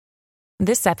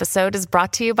This episode is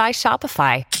brought to you by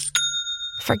Shopify.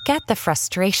 Forget the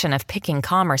frustration of picking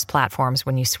commerce platforms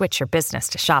when you switch your business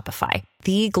to Shopify,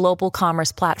 the global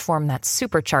commerce platform that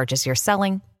supercharges your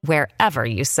selling wherever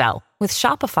you sell. With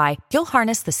Shopify, you'll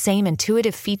harness the same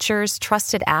intuitive features,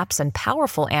 trusted apps, and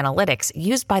powerful analytics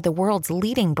used by the world's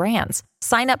leading brands.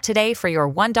 Sign up today for your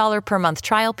 $1 per month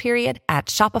trial period at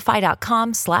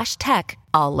shopify.com/tech,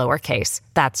 all lowercase.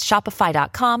 That's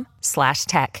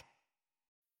shopify.com/tech.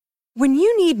 When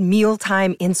you need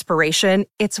mealtime inspiration,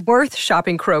 it's worth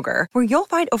shopping Kroger, where you'll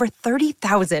find over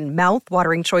 30,000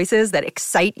 mouth-watering choices that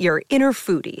excite your inner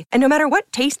foodie. And no matter what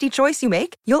tasty choice you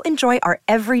make, you'll enjoy our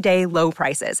everyday low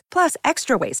prices, plus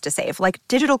extra ways to save, like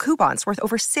digital coupons worth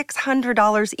over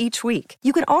 $600 each week.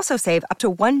 You can also save up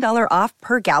to $1 off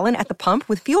per gallon at the pump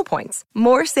with fuel points.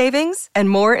 More savings and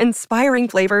more inspiring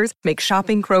flavors make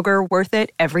shopping Kroger worth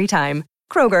it every time.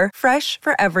 Kroger, fresh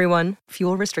for everyone.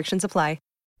 Fuel restrictions apply.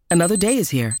 Another day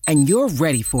is here, and you're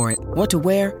ready for it. What to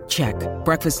wear? Check.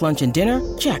 Breakfast, lunch, and dinner?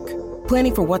 Check.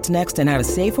 Planning for what's next and how to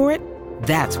save for it?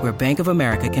 That's where Bank of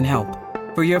America can help.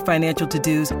 For your financial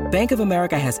to-dos, Bank of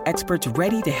America has experts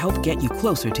ready to help get you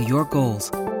closer to your goals.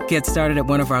 Get started at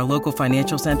one of our local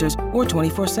financial centers or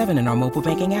 24/7 in our mobile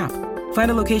banking app.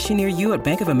 Find a location near you at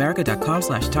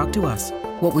bankofamerica.com/talktous.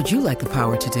 What would you like the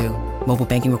power to do? Mobile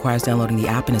banking requires downloading the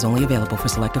app and is only available for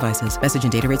select devices. Message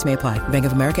and data rates may apply. Bank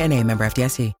of America N.A., member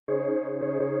FDIC.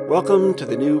 Welcome to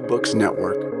the New Books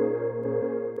Network.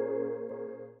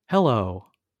 Hello,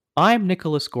 I'm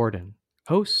Nicholas Gordon,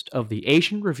 host of the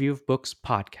Asian Review of Books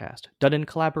podcast, done in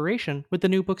collaboration with the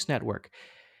New Books Network.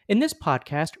 In this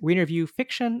podcast, we interview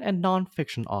fiction and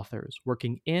nonfiction authors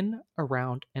working in,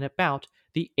 around, and about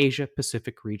the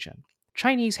Asia-Pacific region.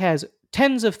 Chinese has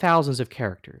tens of thousands of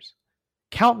characters,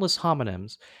 countless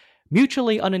homonyms,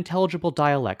 mutually unintelligible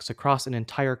dialects across an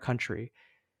entire country.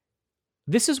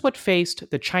 This is what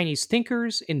faced the Chinese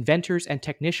thinkers, inventors, and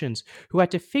technicians who had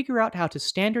to figure out how to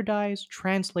standardize,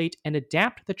 translate, and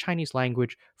adapt the Chinese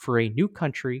language for a new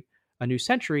country, a new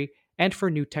century, and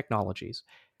for new technologies.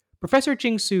 Professor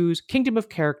Jing Su's Kingdom of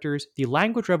Characters, The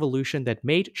Language Revolution That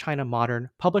Made China Modern,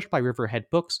 published by Riverhead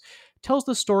Books, tells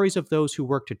the stories of those who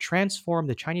worked to transform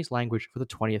the Chinese language for the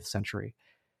 20th century.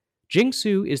 Jing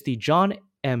Su is the John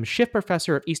M. Schiff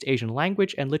Professor of East Asian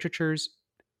Language and Literatures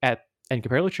and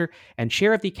Comparative Literature and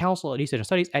Chair of the Council on East Asian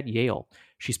Studies at Yale.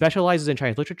 She specializes in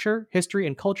Chinese literature, history,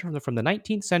 and culture from the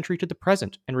 19th century to the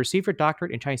present and received her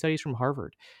doctorate in Chinese Studies from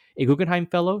Harvard. A Guggenheim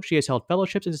Fellow, she has held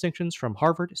fellowships and distinctions from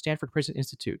Harvard, Stanford Prison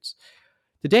Institutes.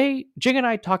 Today, Jing and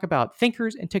I talk about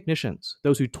thinkers and technicians,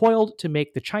 those who toiled to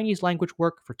make the Chinese language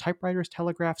work for typewriters,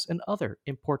 telegraphs, and other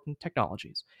important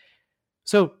technologies.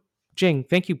 So, Jing,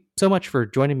 thank you so much for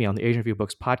joining me on the Asian Review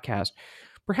Books podcast.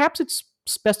 Perhaps it's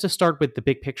best to start with the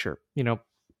big picture.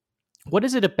 What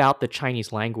is it about the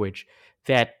Chinese language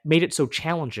that made it so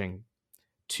challenging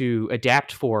to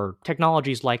adapt for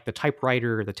technologies like the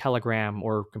typewriter, the telegram,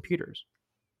 or computers?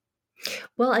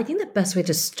 Well, I think the best way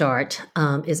to start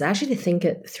is actually to think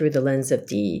it through the lens of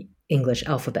the English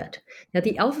alphabet. Now,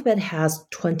 the alphabet has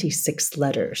 26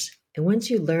 letters. And once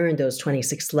you learn those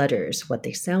 26 letters, what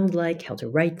they sound like, how to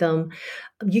write them,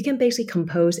 you can basically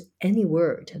compose any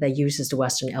word that uses the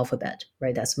Western alphabet,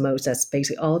 right? That's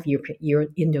basically all of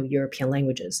Indo-European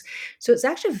languages. So it's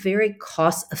actually a very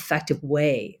cost-effective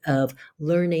way of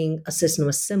learning a system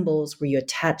of symbols where you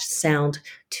attach sound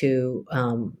to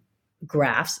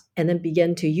graphs and then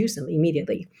begin to use them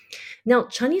immediately. Now,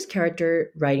 Chinese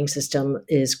character writing system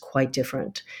is quite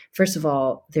different. First of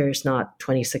all, there's not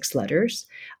 26 letters.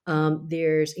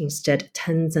 There's instead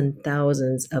tens and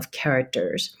thousands of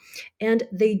characters, and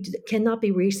they cannot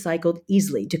be recycled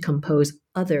easily to compose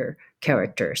other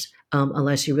characters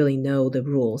unless you really know the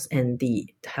rules and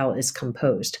how it's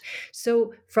composed.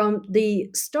 So from the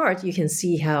start, you can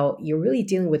see how you're really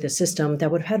dealing with a system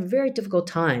that would have had a very difficult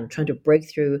time trying to break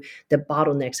through the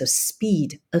bottlenecks of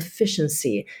speed,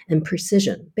 efficiency, and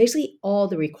precision, basically all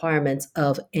the requirements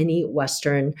of any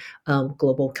Western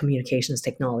global communications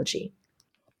technology.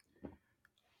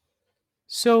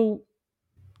 So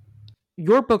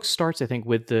your book starts, I think,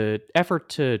 with the effort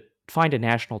to find a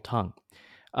national tongue,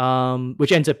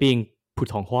 which ends up being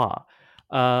Putonghua.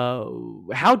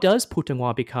 How does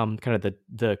Putonghua become kind of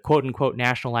the quote-unquote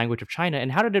national language of China,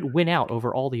 and how did it win out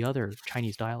over all the other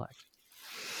Chinese dialects?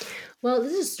 Well,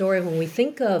 this is a story when we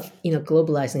think of,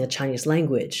 globalizing a Chinese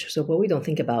language. So what we don't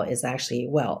think about is actually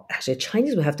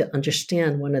Chinese will have to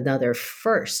understand one another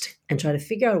first and try to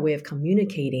figure out a way of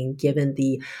communicating given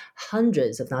the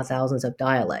hundreds, if not thousands of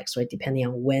dialects, right? Depending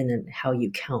on when and how you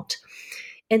count.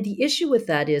 And the issue with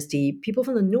that is the people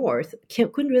from the north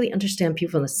couldn't really understand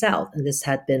people from the south. And this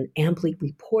had been amply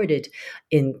reported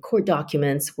in court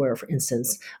documents where, for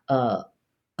instance,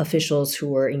 officials who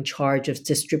were in charge of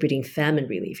distributing famine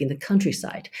relief in the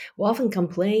countryside will often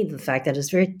complain of the fact that it's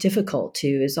very difficult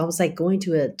it's almost like going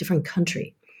to a different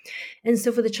country. And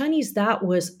so for the Chinese, that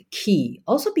was key.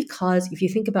 Also because if you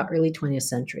think about early 20th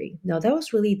century, now that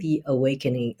was really the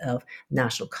awakening of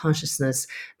national consciousness.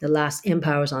 The last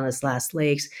empire was on its last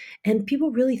legs, and people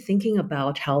really thinking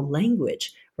about how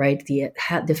language, right,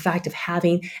 the fact of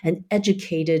having an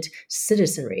educated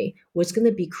citizenry was going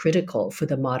to be critical for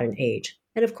the modern age.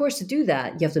 And of course, to do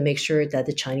that, you have to make sure that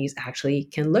the Chinese actually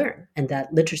can learn and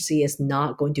that literacy is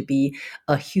not going to be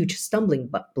a huge stumbling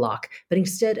block, but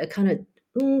instead a kind of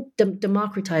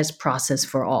democratized process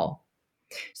for all.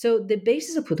 So the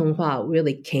basis of Putonghua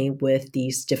really came with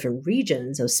these different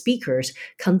regions of speakers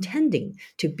contending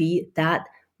to be that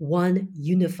one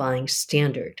unifying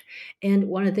standard. And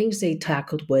one of the things they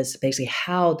tackled was basically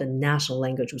how the national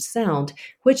language would sound,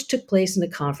 which took place in the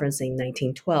conference in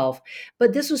 1912.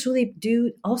 But this was really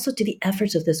due also to the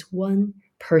efforts of this one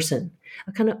person,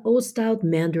 a kind of old-style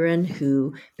Mandarin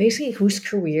whose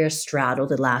career straddled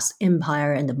the last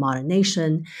empire and the modern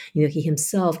nation. He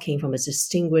himself came from a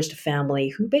distinguished family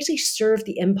who basically served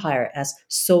the empire as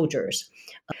soldiers.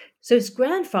 So his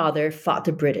grandfather fought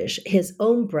the British. His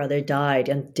own brother died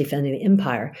in defending the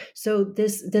empire. So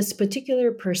this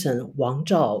particular person, Wang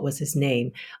Zhao was his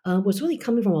name, was really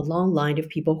coming from a long line of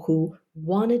people who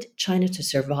wanted China to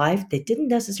survive. They didn't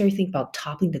necessarily think about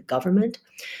toppling the government.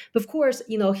 But of course,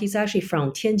 he's actually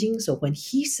from Tianjin. So when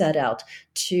he set out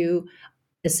to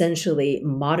essentially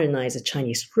modernize the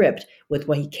Chinese script with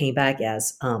what he came back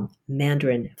as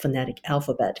Mandarin phonetic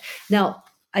alphabet. Now,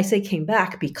 I say came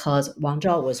back because Wang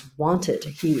Zhao was wanted.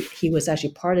 He was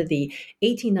actually part of the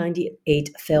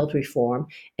 1898 failed reform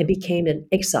and became an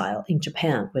exile in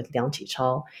Japan with Liang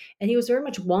Qichao. And he was very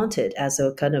much wanted as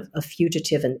a kind of a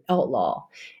fugitive and outlaw.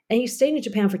 And he stayed in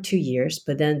Japan for 2 years,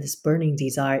 but then this burning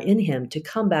desire in him to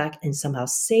come back and somehow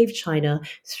save China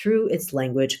through its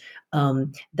language,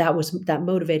 that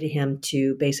motivated him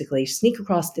to basically sneak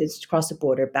across the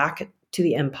border back to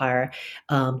the empire,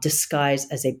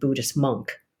 disguised as a Buddhist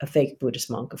monk, a fake Buddhist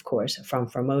monk, of course, from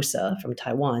Formosa, from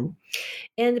Taiwan.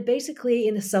 And basically,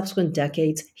 in the subsequent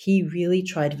decades, he really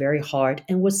tried very hard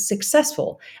and was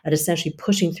successful at essentially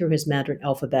pushing through his Mandarin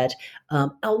alphabet,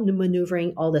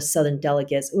 outmaneuvering all the southern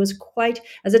delegates. It was quite,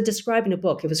 as I describe in the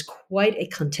book, it was quite a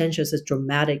contentious,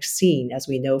 dramatic scene, as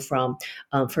we know from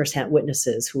firsthand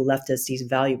witnesses who left us these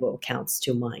valuable accounts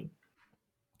to mine.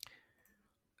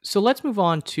 So let's move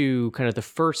on to kind of the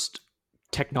first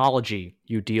technology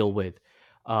you deal with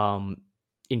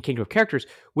in Kingdom of Characters,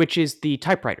 which is the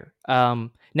typewriter.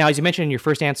 Now, as you mentioned in your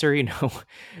first answer,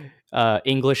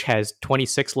 English has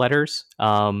 26 letters.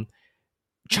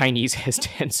 Chinese has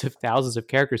tens of thousands of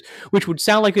characters, which would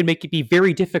sound like it would make it be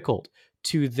very difficult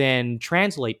to then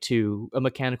translate to a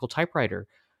mechanical typewriter.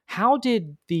 How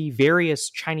did the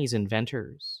various Chinese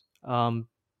inventors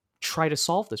try to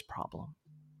solve this problem?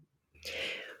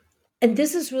 And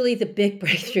this is really the big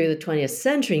breakthrough of the 20th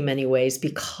century in many ways,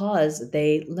 because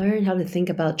they learned how to think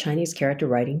about Chinese character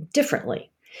writing differently.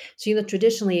 So,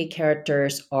 traditionally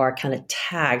characters are kind of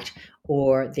tagged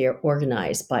or they're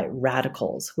organized by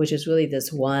radicals, which is really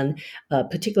this one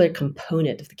particular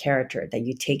component of the character that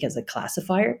you take as a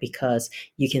classifier because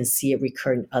you can see it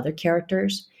recur in other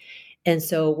characters. And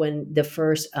so when the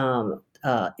first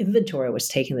inventory was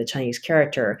taken the Chinese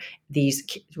character, these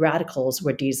radicals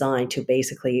were designed to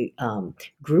basically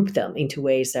group them into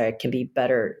ways that can be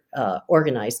better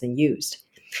organized and used.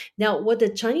 Now, what the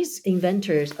Chinese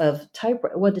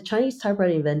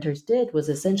typewriter inventors did was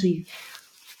essentially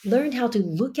learned how to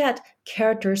look at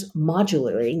characters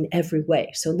modularly in every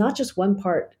way. So not just one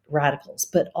part radicals,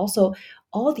 but also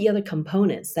all the other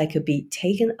components that could be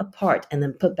taken apart and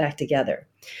then put back together.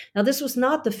 Now, this was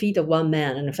not the feat of one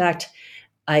man. And in fact,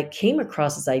 I came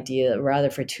across this idea rather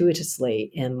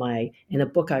fortuitously in a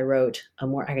book I wrote, a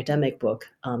more academic book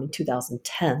in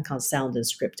 2010 called Sound and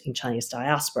Script in Chinese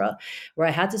Diaspora, where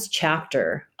I had this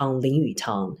chapter on Lin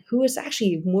Yutang, who is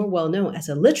actually more well known as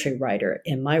a literary writer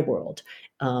in my world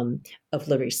of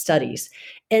literary studies.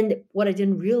 And what I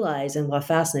didn't realize and what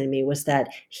fascinated me was that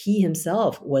he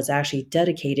himself was actually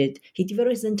dedicated, he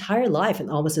devoted his entire life and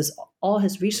almost all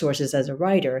his resources as a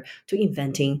writer to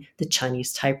inventing the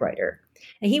Chinese typewriter.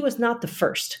 And he was not the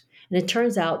first. And it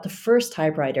turns out the first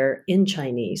typewriter in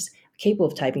Chinese, capable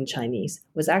of typing Chinese,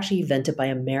 was actually invented by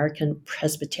American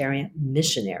Presbyterian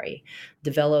missionary,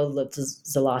 Devello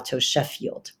Zalato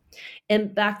Sheffield.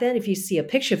 And back then, if you see a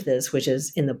picture of this, which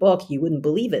is in the book, you wouldn't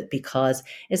believe it because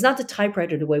it's not the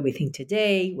typewriter the way we think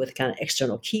today with kind of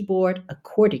external keyboard, a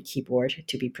QWERTY keyboard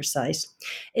to be precise.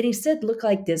 It instead looked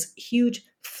like this huge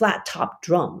flat top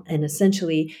drum. And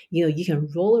essentially, you can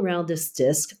roll around this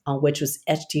disc on which was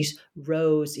etched these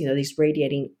rows, these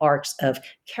radiating arcs of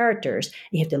characters.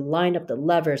 And you have to line up the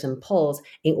levers and pulls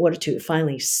in order to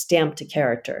finally stamp the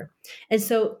character. And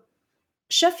so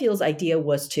Sheffield's idea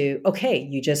was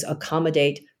you just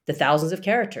accommodate the thousands of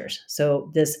characters.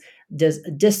 So this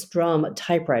disc drum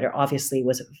typewriter obviously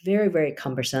was very, very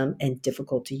cumbersome and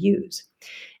difficult to use.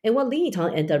 And what Li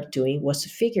Yingtang ended up doing was to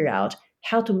figure out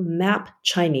how to map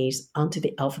Chinese onto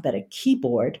the alphabetic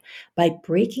keyboard by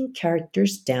breaking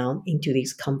characters down into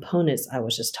these components I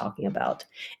was just talking about.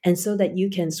 And so that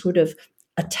you can sort of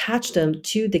attach them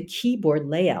to the keyboard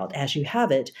layout as you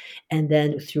have it. And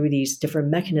then through these different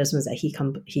mechanisms that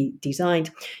he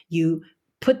designed, you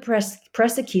press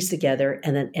the keys together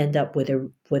and then end up with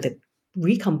a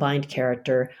recombined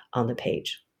character on the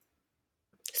page.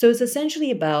 So it's essentially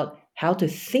about how to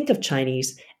think of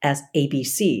Chinese as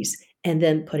ABCs and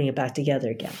then putting it back together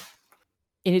again.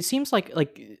 And it seems like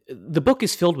the book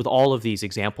is filled with all of these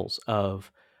examples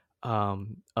of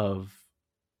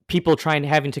people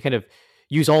having to kind of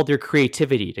use all their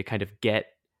creativity to kind of get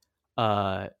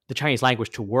the Chinese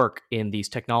language to work in these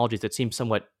technologies that seem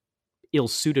somewhat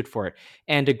ill-suited for it.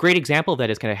 And a great example of that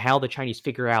is kind of how the Chinese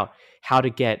figure out how to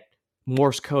get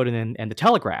Morse code and the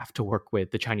telegraph to work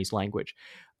with the Chinese language.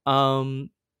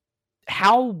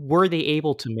 How were they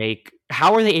able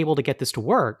to get this to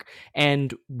work?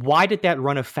 And why did that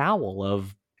run afoul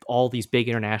of all these big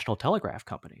international telegraph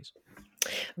companies?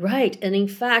 Right. And in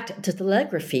fact, the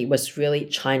telegraphy was really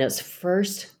China's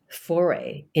first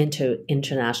foray into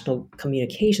international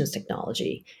communications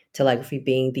technology, telegraphy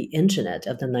being the internet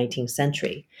of the 19th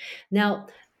century. Now,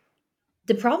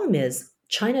 the problem is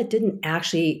China didn't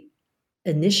actually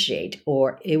initiate,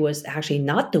 or it was actually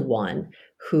not the one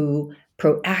who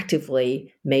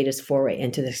proactively made its foray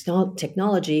into this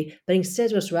technology, but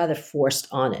instead was rather forced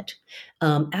on it.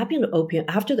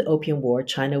 After the Opium War,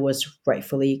 China was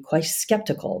rightfully quite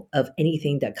skeptical of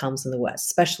anything that comes in the West,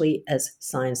 especially as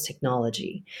science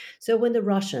technology. So when the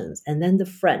Russians and then the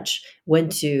French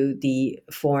went to the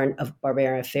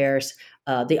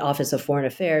the Office of Foreign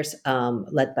Affairs,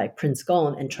 led by Prince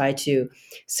Gong, and tried to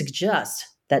suggest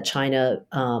that China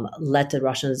let the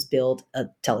Russians build a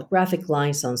telegraphic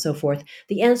line, so on and so forth,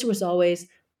 the answer was always,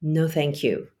 no, thank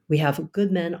you. We have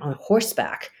good men on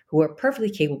horseback who are perfectly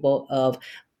capable of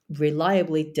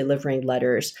reliably delivering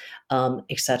letters,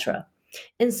 etc.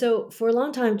 And so for a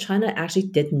long time, China actually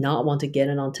did not want to get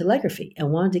in on telegraphy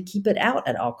and wanted to keep it out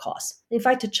at all costs. In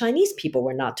fact, the Chinese people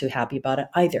were not too happy about it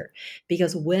either,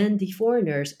 because when the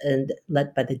foreigners, and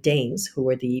led by the Danes, who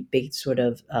were the big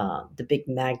the big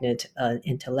magnet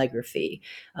in telegraphy,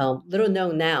 little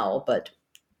known now, but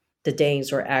the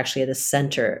Danes were actually at the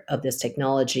center of this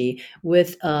technology,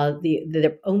 with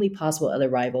the only possible other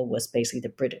rival was basically the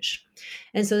British.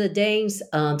 And so the Danes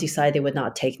decided they would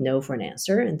not take no for an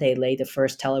answer, and they laid the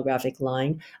first telegraphic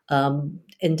line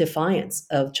in defiance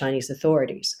of Chinese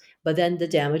authorities. But then the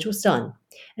damage was done.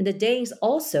 And the Danes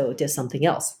also did something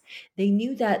else. They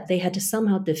knew that they had to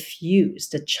somehow diffuse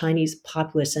the Chinese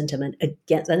popular sentiment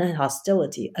against and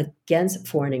hostility against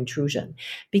foreign intrusion,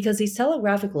 because these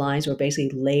telegraphic lines were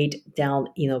basically laid down,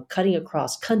 cutting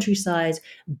across countrysides,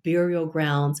 burial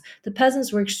grounds. The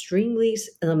peasants were extremely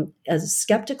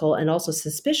skeptical and also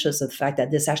suspicious of the fact that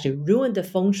this actually ruined the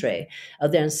feng shui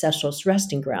of their ancestral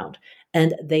resting ground.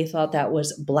 And they thought that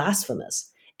was blasphemous.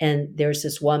 And there's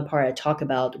this one part I talk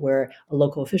about where a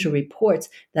local official reports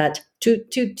that to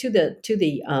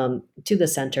the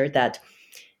center that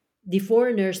the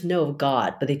foreigners know of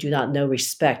God, but they do not know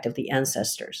respect of the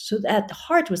ancestors. So at the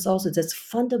heart was also this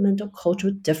fundamental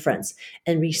cultural difference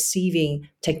in receiving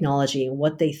technology and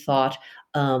what they thought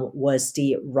was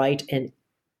the right and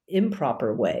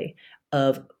improper way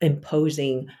of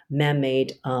imposing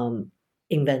man-made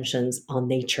inventions on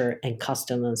nature and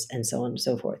customs and so on and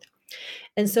so forth.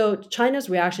 And so China's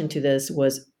reaction to this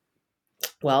was,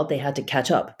 well, they had to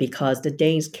catch up because the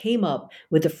Danes came up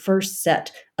with the first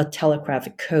set of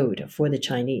telegraphic code for the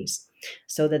Chinese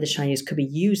so that the Chinese could be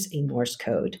used in Morse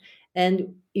code.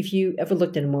 And if you ever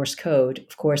looked at Morse code,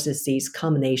 of course, it's these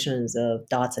combinations of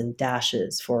dots and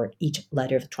dashes for each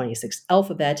letter of the 26th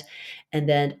alphabet, and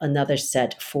then another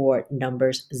set for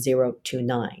numbers 0 to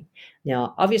 9.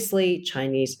 Now, obviously,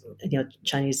 Chinese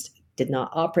did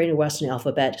not operate in Western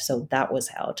alphabet, so that was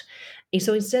out. And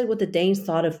so instead, what the Danes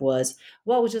thought of was,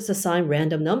 well, we'll just assign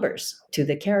random numbers to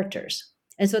the characters.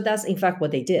 And so that's in fact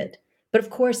what they did. But of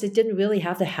course, it didn't really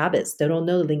have the habits. They don't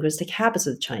know the linguistic habits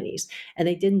of the Chinese, and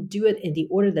they didn't do it in the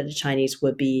order that the Chinese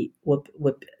that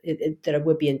it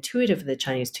would be intuitive for the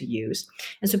Chinese to use.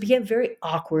 And so it became very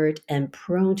awkward and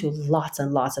prone to lots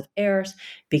and lots of errors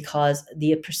because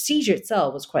the procedure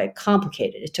itself was quite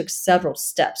complicated. It took several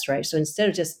steps, right? So instead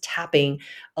of just tapping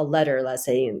a letter, let's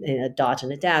say in a dot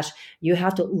and a dash, you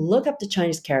have to look up the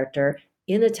Chinese character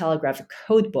in a telegraphic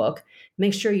code book,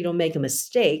 make sure you don't make a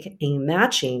mistake in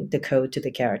matching the code to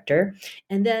the character,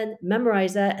 and then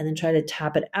memorize that and then try to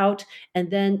tap it out.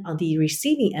 And then on the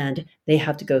receiving end, they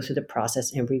have to go through the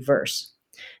process in reverse.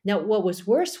 Now, what was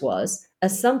worse was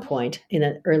at some point in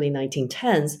the early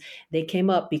 1910s, they came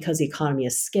up because the economy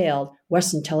has scaled.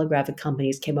 Western telegraphic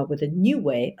companies came up with a new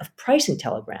way of pricing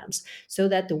telegrams so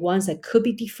that the ones that could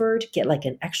be deferred get like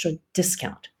an extra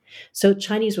discount. So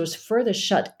Chinese was further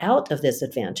shut out of this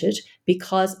advantage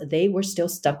because they were still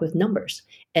stuck with numbers.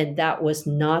 And that was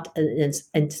not,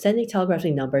 and sending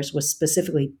telegraphic numbers was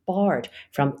specifically barred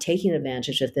from taking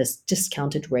advantage of this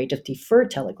discounted rate of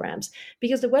deferred telegrams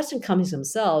because the Western companies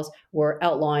themselves were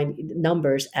outlawing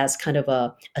numbers as kind of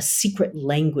a secret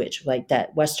language like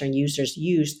that Western users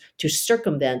used to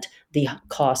circumvent the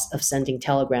cost of sending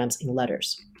telegrams in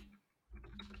letters.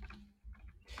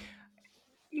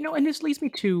 And this leads me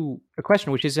to a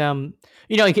question, which is, in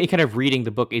kind of reading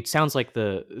the book, it sounds like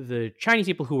the Chinese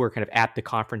people who were kind of at the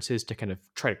conferences to kind of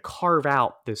try to carve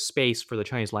out this space for the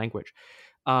Chinese language.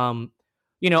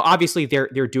 Obviously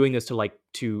they're doing this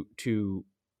to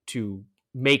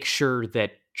make sure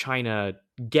that China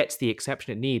gets the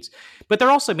exception it needs, but they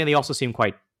also seem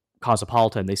quite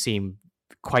cosmopolitan. They seem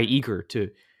quite eager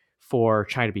for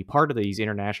China to be part of these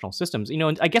international systems.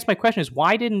 And I guess my question is,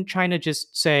 why didn't China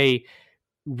just say,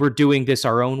 we're doing this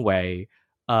our own way,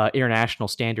 international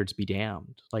standards be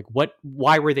damned?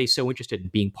 Why were they so interested in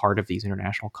being part of these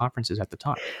international conferences at the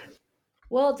time?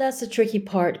 Well, that's the tricky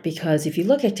part because if you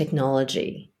look at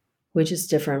technology, which is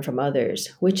different from others,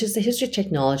 which is the history of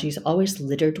technology is always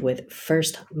littered with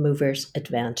first movers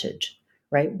advantage,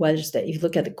 right? If you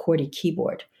look at the QWERTY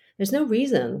keyboard, there's no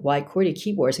reason why QWERTY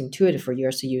keyboard is intuitive for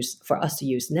us to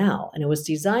use now. And it was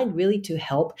designed really to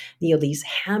help these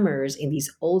hammers in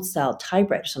these old style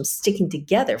typewriters from sticking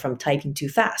together from typing too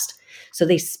fast. So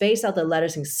they space out the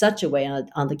letters in such a way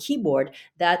on the keyboard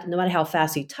that no matter how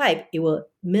fast you type, it will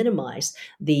minimize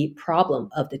the problem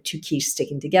of the two keys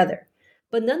sticking together.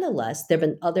 But nonetheless, there have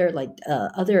been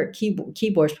other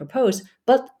keyboards proposed,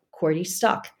 but QWERTY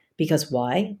stuck. Because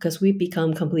why? Because we've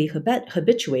become completely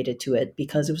habituated to it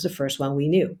because it was the first one we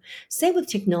knew. Same with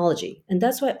technology. And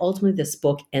that's why ultimately this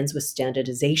book ends with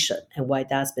standardization and why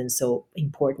that's been so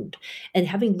important. And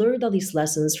having learned all these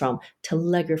lessons from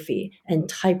telegraphy and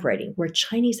typewriting, where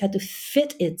Chinese had to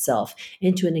fit itself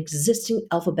into an existing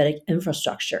alphabetic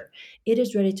infrastructure, it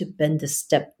is ready to bend the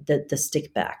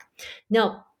stick back.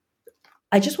 Now,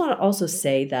 I just want to also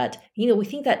say that, we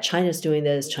think that China's doing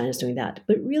this, China's doing that.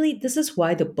 But really, this is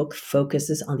why the book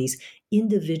focuses on these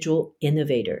individual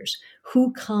innovators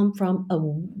who come from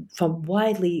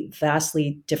widely,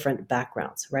 vastly different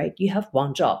backgrounds, right? You have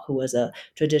Wang Zhao, who was a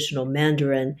traditional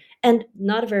Mandarin and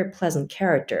not a very pleasant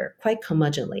character, quite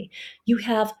curmudgeonly. You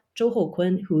have Zhou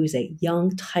Houkun, who is a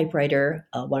young typewriter,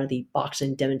 one of the Box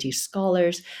Indemnity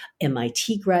scholars,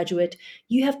 MIT graduate.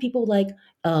 You have people like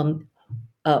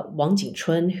Wang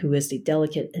Jingchun, who is the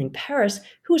delegate in Paris,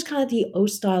 who is kind of the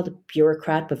old-style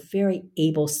bureaucrat, but very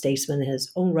able statesman in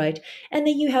his own right. And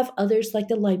then you have others like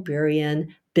the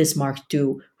librarian Bismarck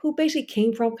Du, who basically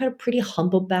came from kind of pretty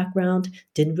humble background,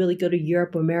 didn't really go to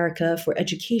Europe or America for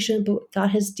education, but got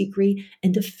his degree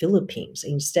in the Philippines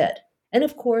instead. And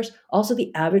of course, also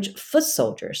the average foot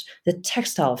soldiers, the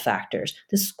textile factors,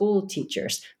 the school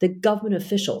teachers, the government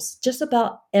officials, just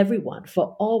about everyone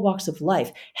for all walks of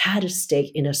life had a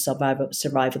stake in the survival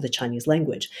of the Chinese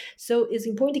language. So it's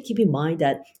important to keep in mind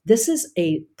that this is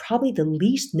probably the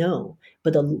least known,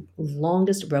 but the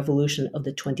longest revolution of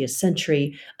the 20th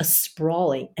century, a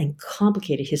sprawling and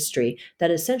complicated history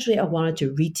that essentially I wanted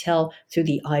to retell through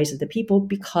the eyes of the people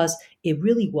because it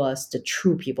really was the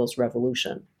true people's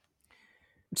revolution.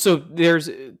 So there are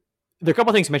a couple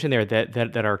of things mentioned there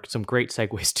that are some great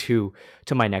segues to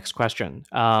my next question.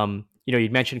 You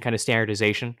mentioned kind of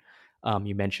standardization.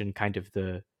 You mentioned kind of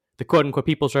the quote unquote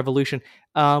People's Revolution,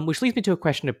 which leads me to a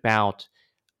question about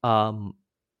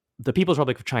the People's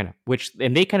Republic of China,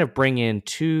 and they kind of bring in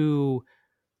two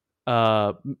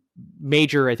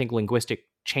major, I think, linguistic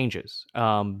changes.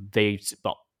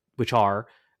 Which are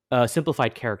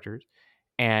simplified characters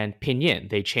and pinyin.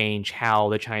 They change how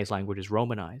the Chinese language is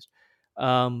Romanized.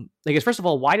 I guess first of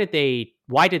all, why did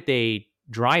they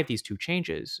drive these two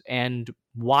changes? And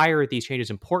why are these changes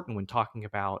important when talking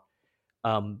about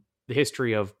the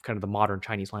history of kind of the modern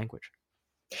Chinese language?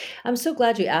 I'm so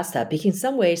glad you asked that because in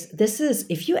some ways, this is,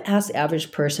 if you ask the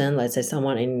average person, let's say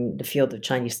someone in the field of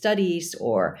Chinese studies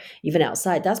or even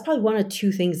outside, that's probably one of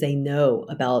two things they know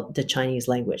about the Chinese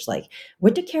language. Like,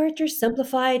 were the characters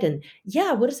simplified? And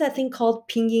yeah, what is that thing called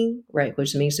pinyin, right?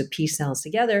 Which means the P sounds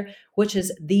together, which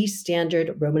is the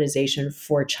standard romanization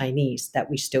for Chinese that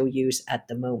we still use at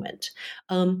the moment.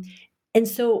 And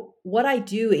so, what I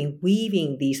do in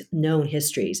weaving these known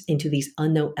histories into these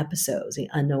unknown episodes in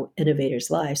unknown innovators'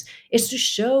 lives is to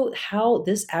show how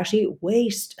this actually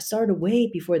started way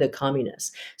before the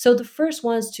communists. So, the first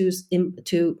ones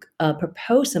to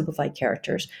propose simplified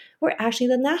characters were actually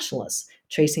the nationalists,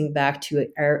 tracing back to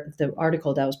the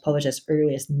article that was published as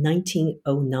early as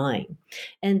 1909.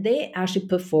 And they actually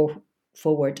put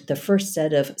forward the first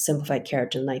set of simplified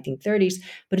characters in the 1930s,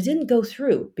 but it didn't go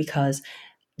through because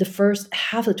the first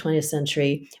half of the 20th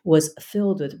century was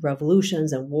filled with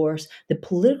revolutions and wars. The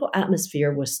political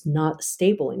atmosphere was not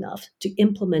stable enough to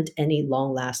implement any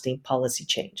long-lasting policy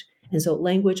change. And so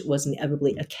language was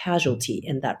inevitably a casualty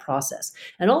in that process.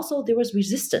 And also there was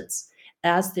resistance,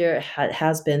 as there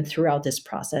has been throughout this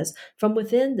process, from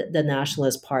within the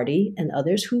Nationalist Party and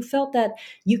others who felt that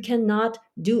you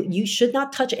should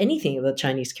not touch anything of the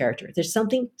Chinese character. There's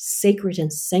something sacred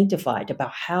and sanctified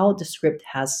about how the script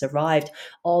has survived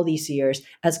all these years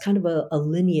as kind of a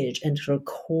lineage and sort of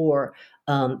core,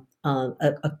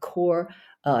 a core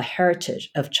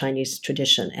heritage of Chinese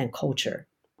tradition and culture.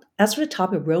 As for the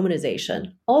topic of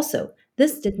romanization, also,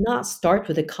 this did not start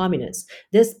with the communists.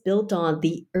 This built on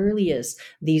the earliest,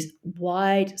 these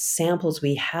wide samples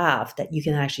we have that you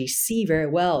can actually see very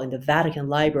well in the Vatican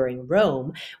Library in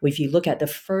Rome. If you look at the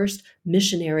first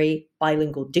missionary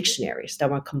bilingual dictionaries that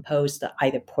were composed of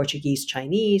either Portuguese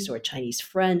Chinese or Chinese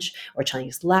French or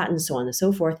Chinese Latin, so on and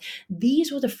so forth,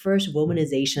 these were the first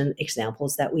romanization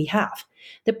examples that we have.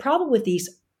 The problem with these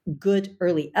good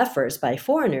early efforts by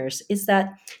foreigners is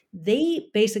that they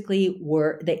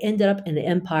ended up in the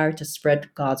empire to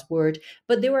spread God's word,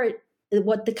 but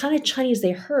what the kind of Chinese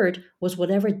they heard was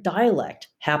whatever dialect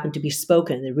happened to be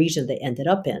spoken in the region they ended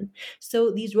up in.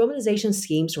 So these romanization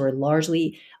schemes were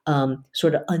largely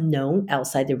sort of unknown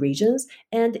outside the regions.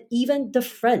 And even the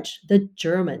French, the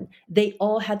German, they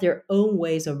all had their own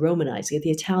ways of romanizing, the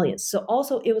Italians. So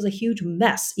also it was a huge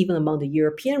mess, even among the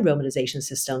European romanization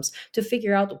systems, to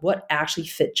figure out what actually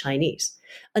fit Chinese.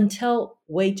 Until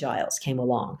Wade Giles came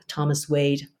along, Thomas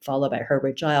Wade, followed by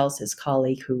Herbert Giles, his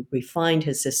colleague who refined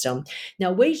his system.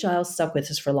 Now, Wade Giles stuck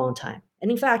with us for a long time. And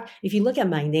in fact, if you look at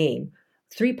my name,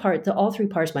 all three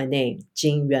parts of my name,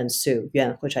 Jing, Yuan, Su,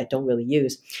 Yuan, which I don't really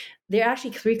use, they're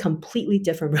actually three completely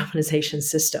different romanization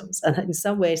systems. And in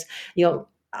some ways,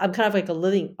 I'm kind of like a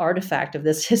living artifact of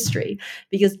this history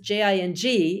because Jing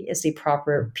is the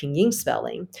proper pinyin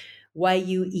spelling.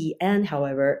 Yuen,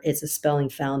 however, is a spelling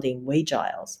found in Wade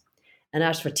Giles. And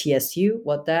as for TSU,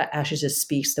 well, that actually just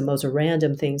speaks the most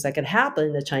random things that could happen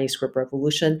in the Chinese script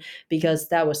revolution because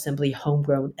that was simply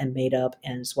homegrown and made up,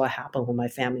 and it's what happened when my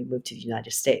family moved to the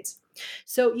United States.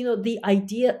 So, the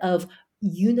idea of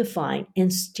unifying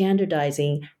and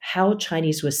standardizing how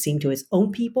Chinese was seen to its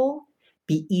own people,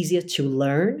 be easier to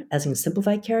learn, as in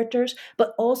simplified characters,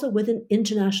 but also with an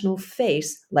international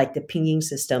face like the pinyin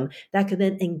system that could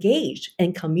then engage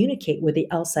and communicate with the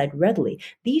outside readily.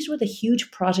 These were the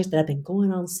huge projects that have been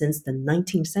going on since the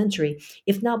 19th century,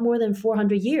 if not more than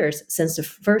 400 years since the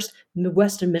first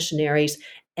Western missionaries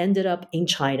ended up in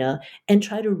China and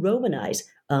tried to Romanize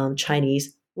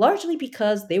Chinese, largely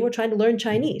because they were trying to learn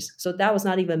Chinese. So that was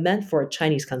not even meant for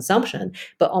Chinese consumption,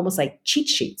 but almost like cheat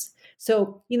sheets.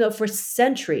 So, for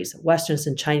centuries, Westerns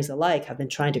and Chinese alike have been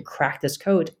trying to crack this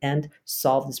code and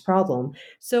solve this problem.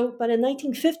 So by the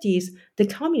 1950s, the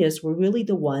communists were really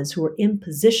the ones who were in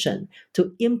position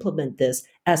to implement this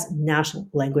as national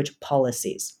language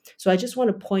policies. So I just want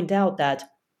to point out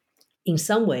that in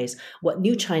some ways, what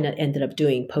New China ended up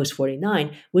doing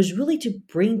post-49 was really to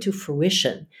bring to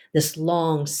fruition this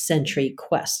long century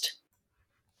quest.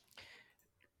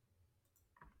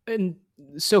 And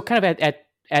so kind of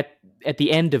at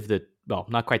the end of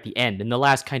not quite the end, in the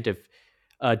last kind of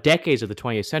decades of the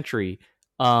 20th century,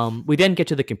 we then get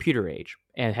to the computer age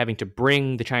and having to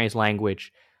bring the Chinese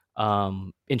language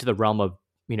into the realm of,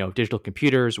 digital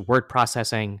computers, word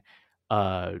processing,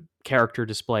 character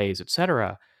displays,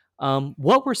 etc.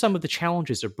 What were some of the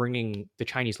challenges of bringing the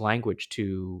Chinese language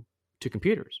to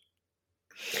computers?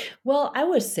 Well, I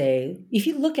would say if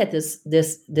you look at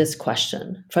this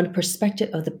question from the perspective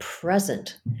of the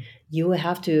present, you will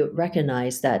have to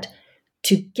recognize that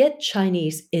to get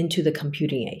Chinese into the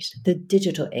computing age, the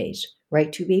digital age,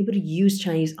 right? To be able to use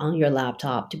Chinese on your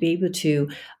laptop, to be able to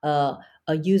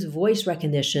use voice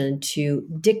recognition to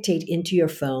dictate into your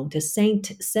phone, to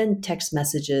send text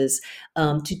messages,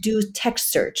 to do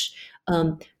text search,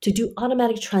 to do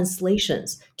automatic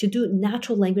translations, to do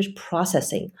natural language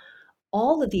processing.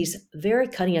 All of these very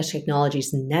cutting edge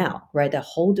technologies now, right, that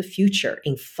hold the future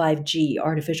in 5G,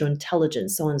 artificial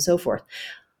intelligence, so on and so forth.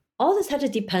 All this had to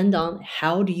depend on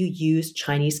how do you use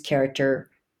Chinese character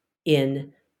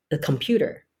in the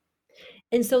computer.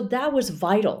 And so that was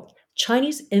vital.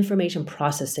 Chinese information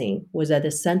processing was at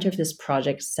the center of this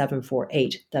project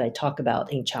 748 that I talk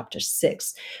about in chapter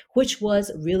 6, which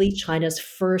was really China's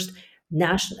first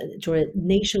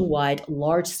nationwide,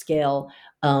 large-scale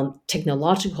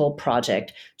technological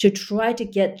project to try to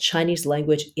get Chinese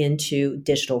language into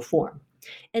digital form.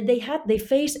 And they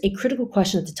faced a critical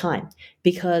question at the time,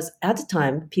 because at the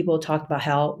time people talked about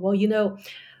how, well,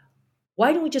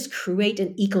 why don't we just create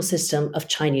an ecosystem of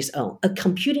Chinese own, a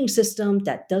computing system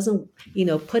that doesn't,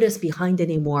 put us behind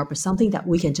anymore, but something that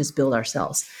we can just build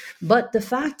ourselves. But the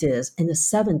fact is, in the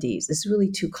 70s, it's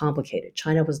really too complicated.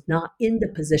 China was not in the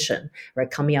position, right,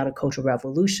 coming out of Cultural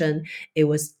Revolution. It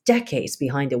was decades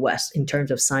behind the West in terms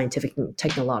of scientific and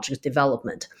technological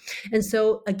development. And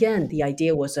so, again, the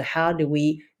idea was, how do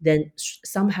we then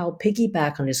somehow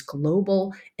piggyback on this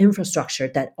global infrastructure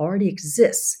that already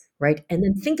exists, right? And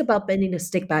then think about bending the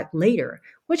stick back later,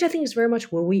 which I think is very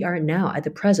much where we are now at the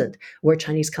present, where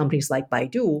Chinese companies like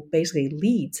Baidu basically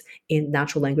leads in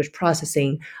natural language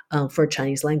processing for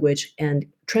Chinese language and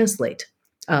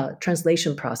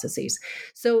translation processes.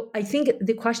 So I think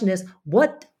the question is,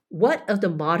 what in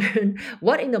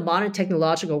the modern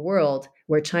technological world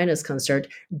where China is concerned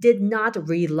did not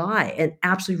rely and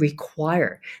absolutely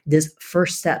require this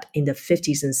first step in the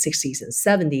 50s and 60s and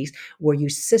 70s, where you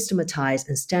systematize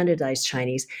and standardize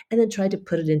Chinese and then try to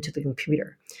put it into the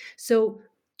computer. So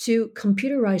to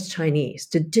computerize Chinese,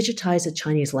 to digitize the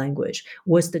Chinese language,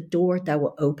 was the door that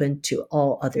will open to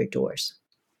all other doors.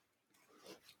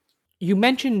 You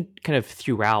mentioned kind of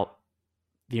throughout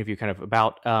the interview kind of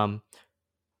about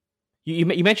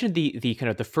you mentioned the kind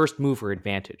of the first mover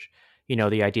advantage.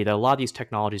 The idea that a lot of these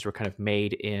technologies were kind of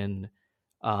made in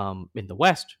the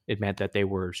West. It meant that they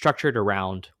were structured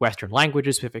around Western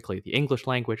languages, specifically the English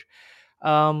language.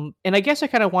 And I guess I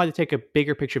kind of wanted to take a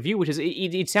bigger picture view, which is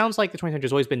it sounds like the 20th century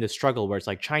has always been this struggle where it's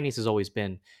like Chinese has always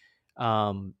been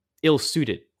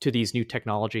ill-suited to these new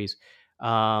technologies.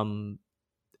 And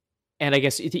I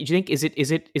guess, do you think is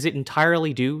it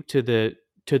entirely due to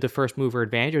the first mover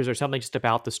advantage, or is there something just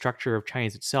about the structure of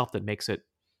Chinese itself that makes it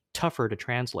tougher to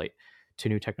translate to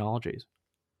new technologies?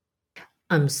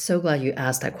 I'm so glad you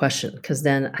asked that question, because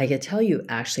then I can tell you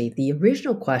actually the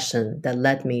original question that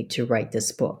led me to write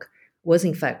this book was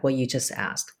in fact what you just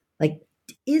asked. Like,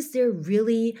 is there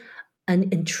really an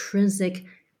intrinsic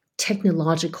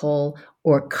technological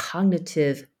or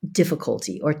cognitive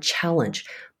difficulty or challenge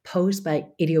posed by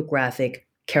ideographic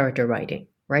character writing,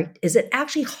 right? Is it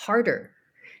actually harder?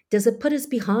 Does it put us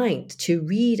behind to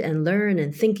read and learn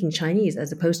and think in Chinese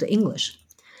as opposed to English?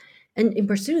 And in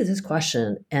pursuit of this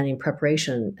question, and in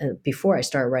preparation, before I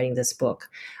started writing this book,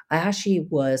 I actually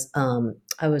was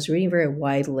reading very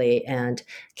widely and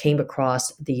came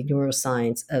across the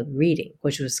neuroscience of reading,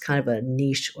 which was kind of a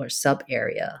niche or sub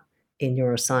area in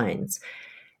neuroscience.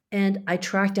 And I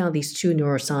tracked down these two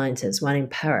neuroscientists, one in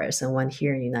Paris and one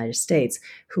here in the United States,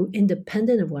 who,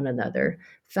 independent of one another,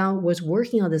 was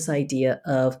working on this idea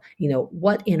of,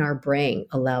 what in our brain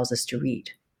allows us to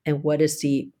read, and what is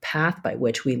the path by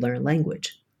which we learn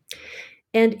language.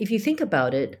 And if you think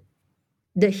about it,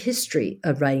 the history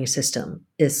of writing system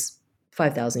is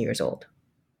 5,000 years old.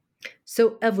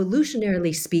 So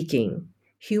evolutionarily speaking,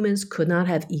 humans could not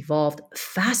have evolved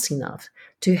fast enough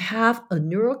to have a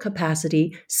neural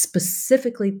capacity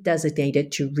specifically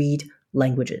designated to read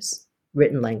languages,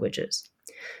 written languages.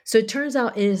 So it turns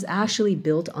out it is actually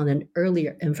built on an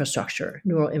earlier infrastructure,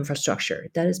 neural infrastructure,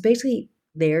 that is basically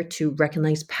there to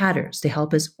recognize patterns, to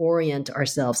help us orient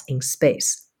ourselves in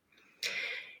space.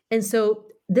 And so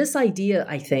this idea,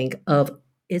 I think, of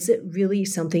is it really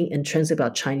something intrinsic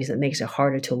about Chinese that makes it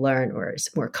harder to learn or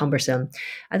it's more cumbersome?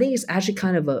 I think it's actually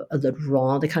kind of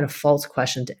the kind of false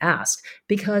question to ask,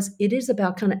 because it is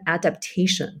about kind of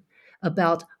adaptation,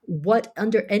 about what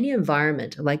under any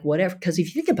environment, like whatever, because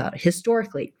if you think about it,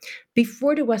 historically,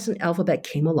 before the Western alphabet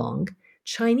came along,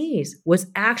 Chinese was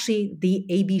actually the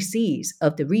ABCs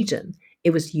of the region.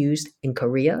 It was used in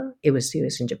Korea, it was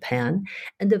used in Japan,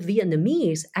 and the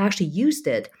Vietnamese actually used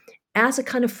it as a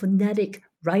kind of phonetic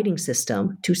writing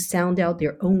system to sound out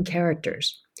their own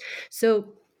characters.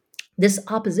 So This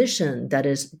opposition that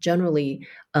is generally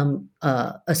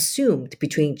assumed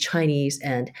between Chinese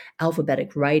and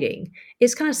alphabetic writing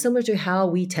is kind of similar to how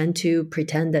we tend to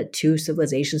pretend that two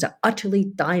civilizations are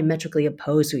utterly diametrically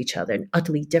opposed to each other and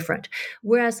utterly different,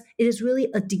 whereas it is really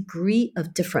a degree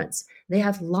of difference. They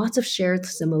have lots of shared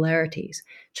similarities.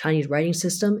 Chinese writing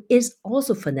system is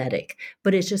also phonetic,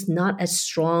 but it's just not as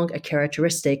strong a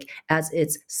characteristic as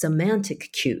its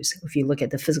semantic cues, if you look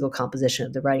at the physical composition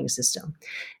of the writing system.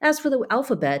 As for the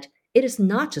alphabet, it is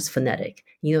not just phonetic.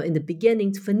 In the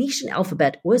beginning, the Phoenician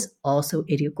alphabet was also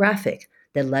ideographic.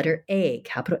 The letter A,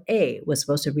 capital A, was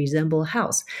supposed to resemble a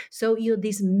house. So,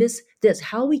 this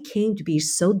how we came to be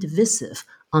so divisive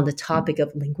on the topic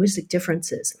of linguistic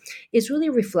differences is really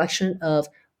a reflection of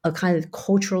a kind of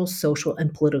cultural, social,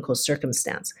 and political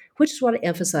circumstance, which is what I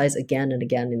emphasize again and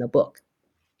again in the book.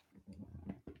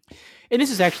 And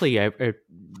this is actually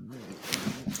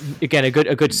again a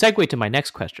good segue to my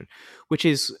next question, which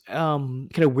is kind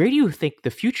of where do you think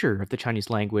the future of the Chinese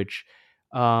language,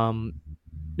 where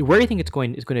do you think is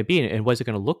going to be, and what is it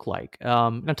going to look like?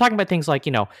 I'm talking about things like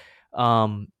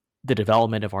the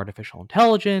development of artificial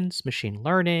intelligence, machine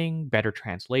learning, better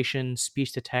translation,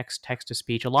 speech to text, text to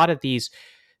speech. A lot of these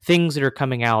things that are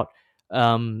coming out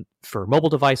for mobile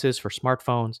devices, for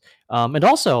smartphones, and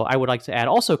also I would like to add,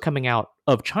 also coming out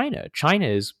of China. China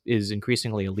is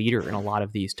increasingly a leader in a lot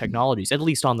of these technologies, at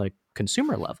least on the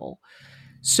consumer level.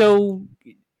 So,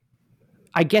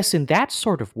 I guess in that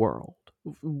sort of world,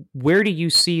 where do you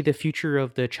see the future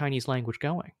of the Chinese language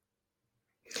going?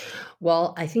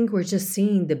 Well, I think we're just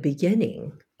seeing the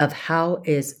beginning of how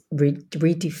is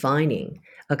redefining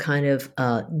a kind of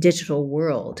digital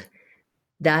world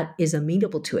that is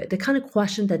amenable to it. The kind of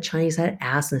question that Chinese had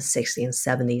asked in the 60s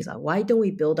and 70s, why don't we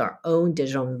build our own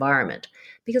digital environment?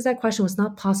 Because that question was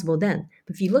not possible then.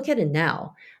 But if you look at it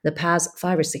now, the past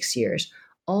 5 or 6 years,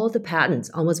 all the patents,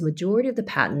 almost majority of the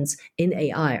patents in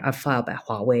AI are filed by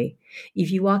Huawei. If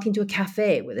you walk into a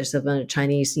cafe where there's a bunch of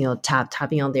Chinese,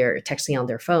 texting on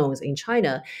their phones in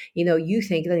China, you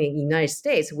think that in the United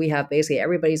States, we have basically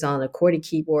everybody's on a QWERTY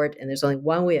keyboard and there's only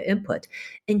one way of input.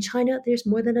 In China, there's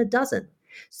more than a dozen.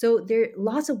 So there are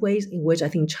lots of ways in which I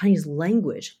think Chinese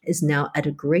language is now at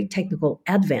a great technical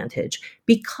advantage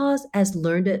because it has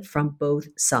learned it from both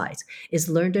sides. It's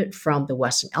learned it from the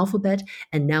Western alphabet,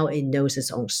 and now it knows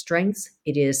its own strengths.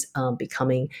 It is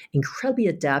becoming incredibly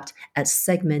adept at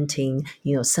segmenting,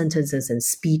 sentences and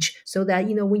speech so that,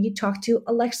 when you talk to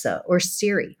Alexa or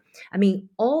Siri,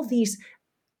 all these,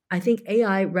 I think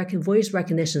AI voice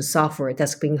recognition software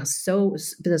that's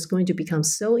going to become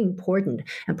so important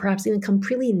and perhaps even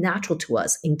completely natural to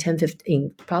us in 10,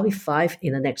 15, probably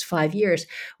in the next 5 years,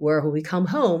 where when we come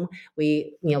home,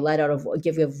 we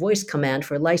give you a voice command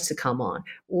for lights to come on,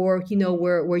 or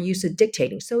we're used to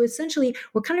dictating. So essentially,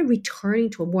 we're kind of returning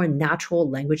to a more natural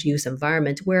language use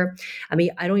environment where,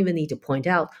 I don't even need to point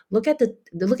out. Look at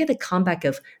the comeback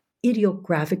of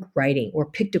ideographic writing or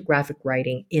pictographic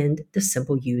writing in the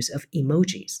simple use of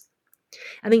emojis.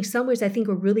 In some ways, I think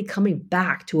we're really coming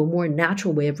back to a more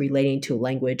natural way of relating to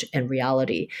language and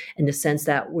reality in the sense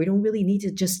that we don't really need to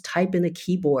just type in a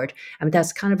keyboard.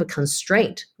 That's kind of a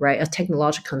constraint, right? A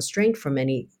technological constraint for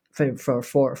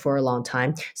a long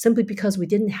time, simply because we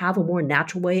didn't have a more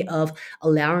natural way of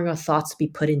allowing our thoughts to be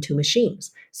put into machines.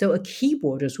 So a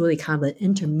keyboard is really kind of an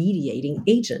intermediating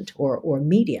agent or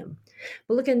medium.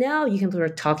 But look at now, you can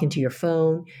start talking to your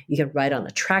phone. You can write on a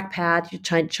trackpad,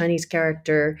 your Chinese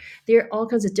character. There are all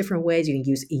kinds of different ways you can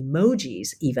use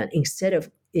emojis even instead of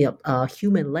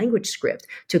human language script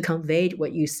to convey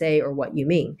what you say or what you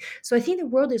mean. So I think the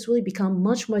world has really become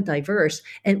much more diverse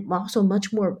and also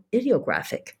much more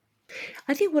ideographic.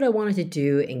 I think what I wanted to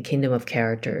do in Kingdom of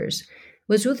Characters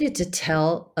was really to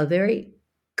tell a very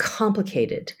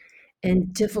complicated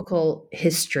and difficult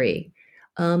history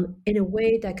in a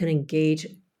way that can engage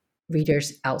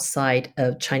readers outside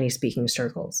of Chinese-speaking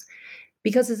circles.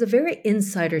 Because it's a very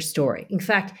insider story. In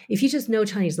fact, if you just know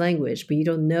Chinese language, but you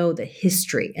don't know the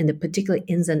history and the particular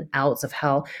ins and outs of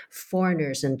how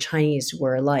foreigners and Chinese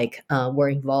were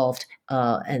involved,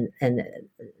 and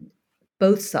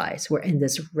both sides were in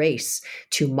this race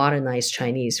to modernize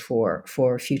Chinese for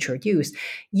future use,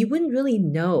 you wouldn't really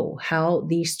know how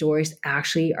these stories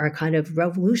actually are kind of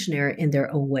revolutionary in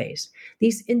their own ways.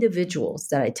 These individuals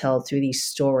that I tell through these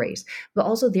stories, but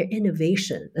also their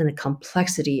innovation and the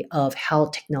complexity of how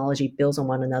technology builds on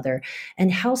one another,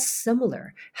 and how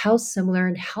similar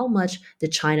and how much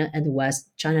China and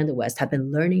the West have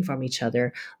been learning from each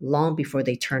other long before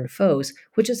they turned foes,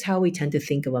 which is how we tend to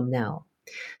think of them now.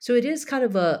 So it is kind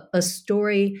of a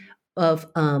story of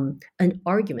an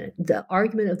argument. The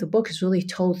argument of the book is really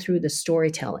told through the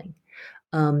storytelling.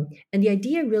 And the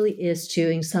idea really is to,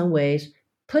 in some ways,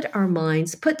 put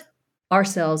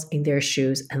ourselves in their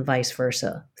shoes and vice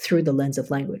versa through the lens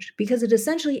of language, because it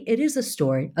is a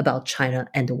story about China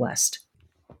and the West.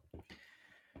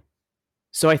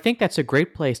 So I think that's a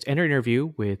great place to end our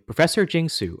interview with Professor Jing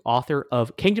Su, author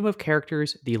of Kingdom of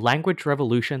Characters, The Language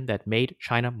Revolution That Made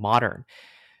China Modern.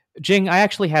 Jing, I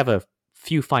actually have a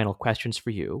few final questions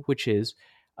for you, which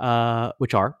are,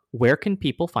 where can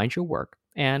people find your work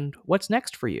and what's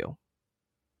next for you?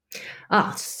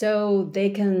 So they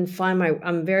can find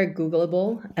I'm very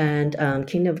Googleable, and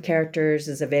Kingdom of Characters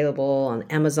is available on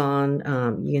Amazon.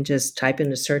 You can just type in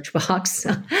the search box.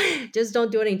 Just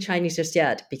don't do it in Chinese just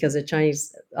yet, because the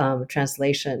Chinese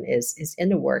translation is in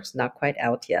the works, not quite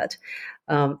out yet.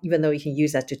 Even though you can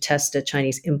use that to test the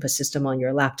Chinese input system on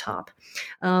your laptop.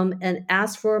 And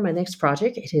as for my next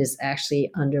project, it is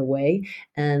actually underway.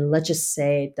 And let's just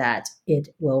say that it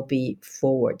will be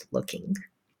forward-looking.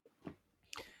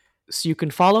 So you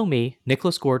can follow me,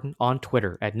 Nicholas Gordon, on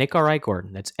Twitter at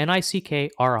NickRIGordon. That's NickRigordon.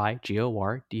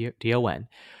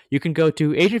 You can go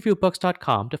to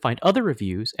AsianReviewBooks.com to find other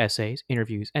reviews, essays,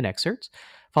 interviews, and excerpts.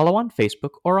 Follow on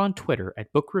Facebook or on Twitter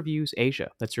at Book Reviews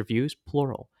Asia. That's reviews,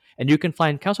 plural. And you can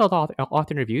find Council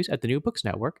author reviews at the New Books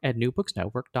Network at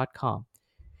newbooksnetwork.com.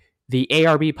 The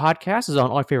ARB podcast is on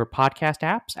all your favorite podcast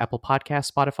apps, Apple Podcasts,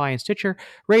 Spotify, and Stitcher.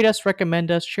 Rate us, recommend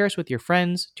us, share us with your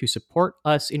friends to support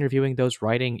us interviewing those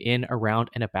writing in, around,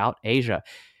 and about Asia.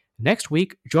 Next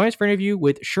week, join us for an interview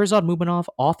with Shirzad Mubanov,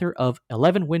 author of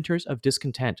 11 Winters of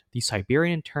Discontent, The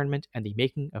Siberian Internment and the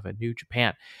Making of a New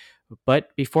Japan.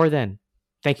 But before then,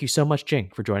 thank you so much,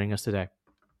 Jing, for joining us today.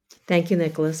 Thank you,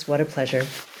 Nicholas. What a pleasure.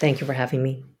 Thank you for having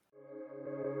me.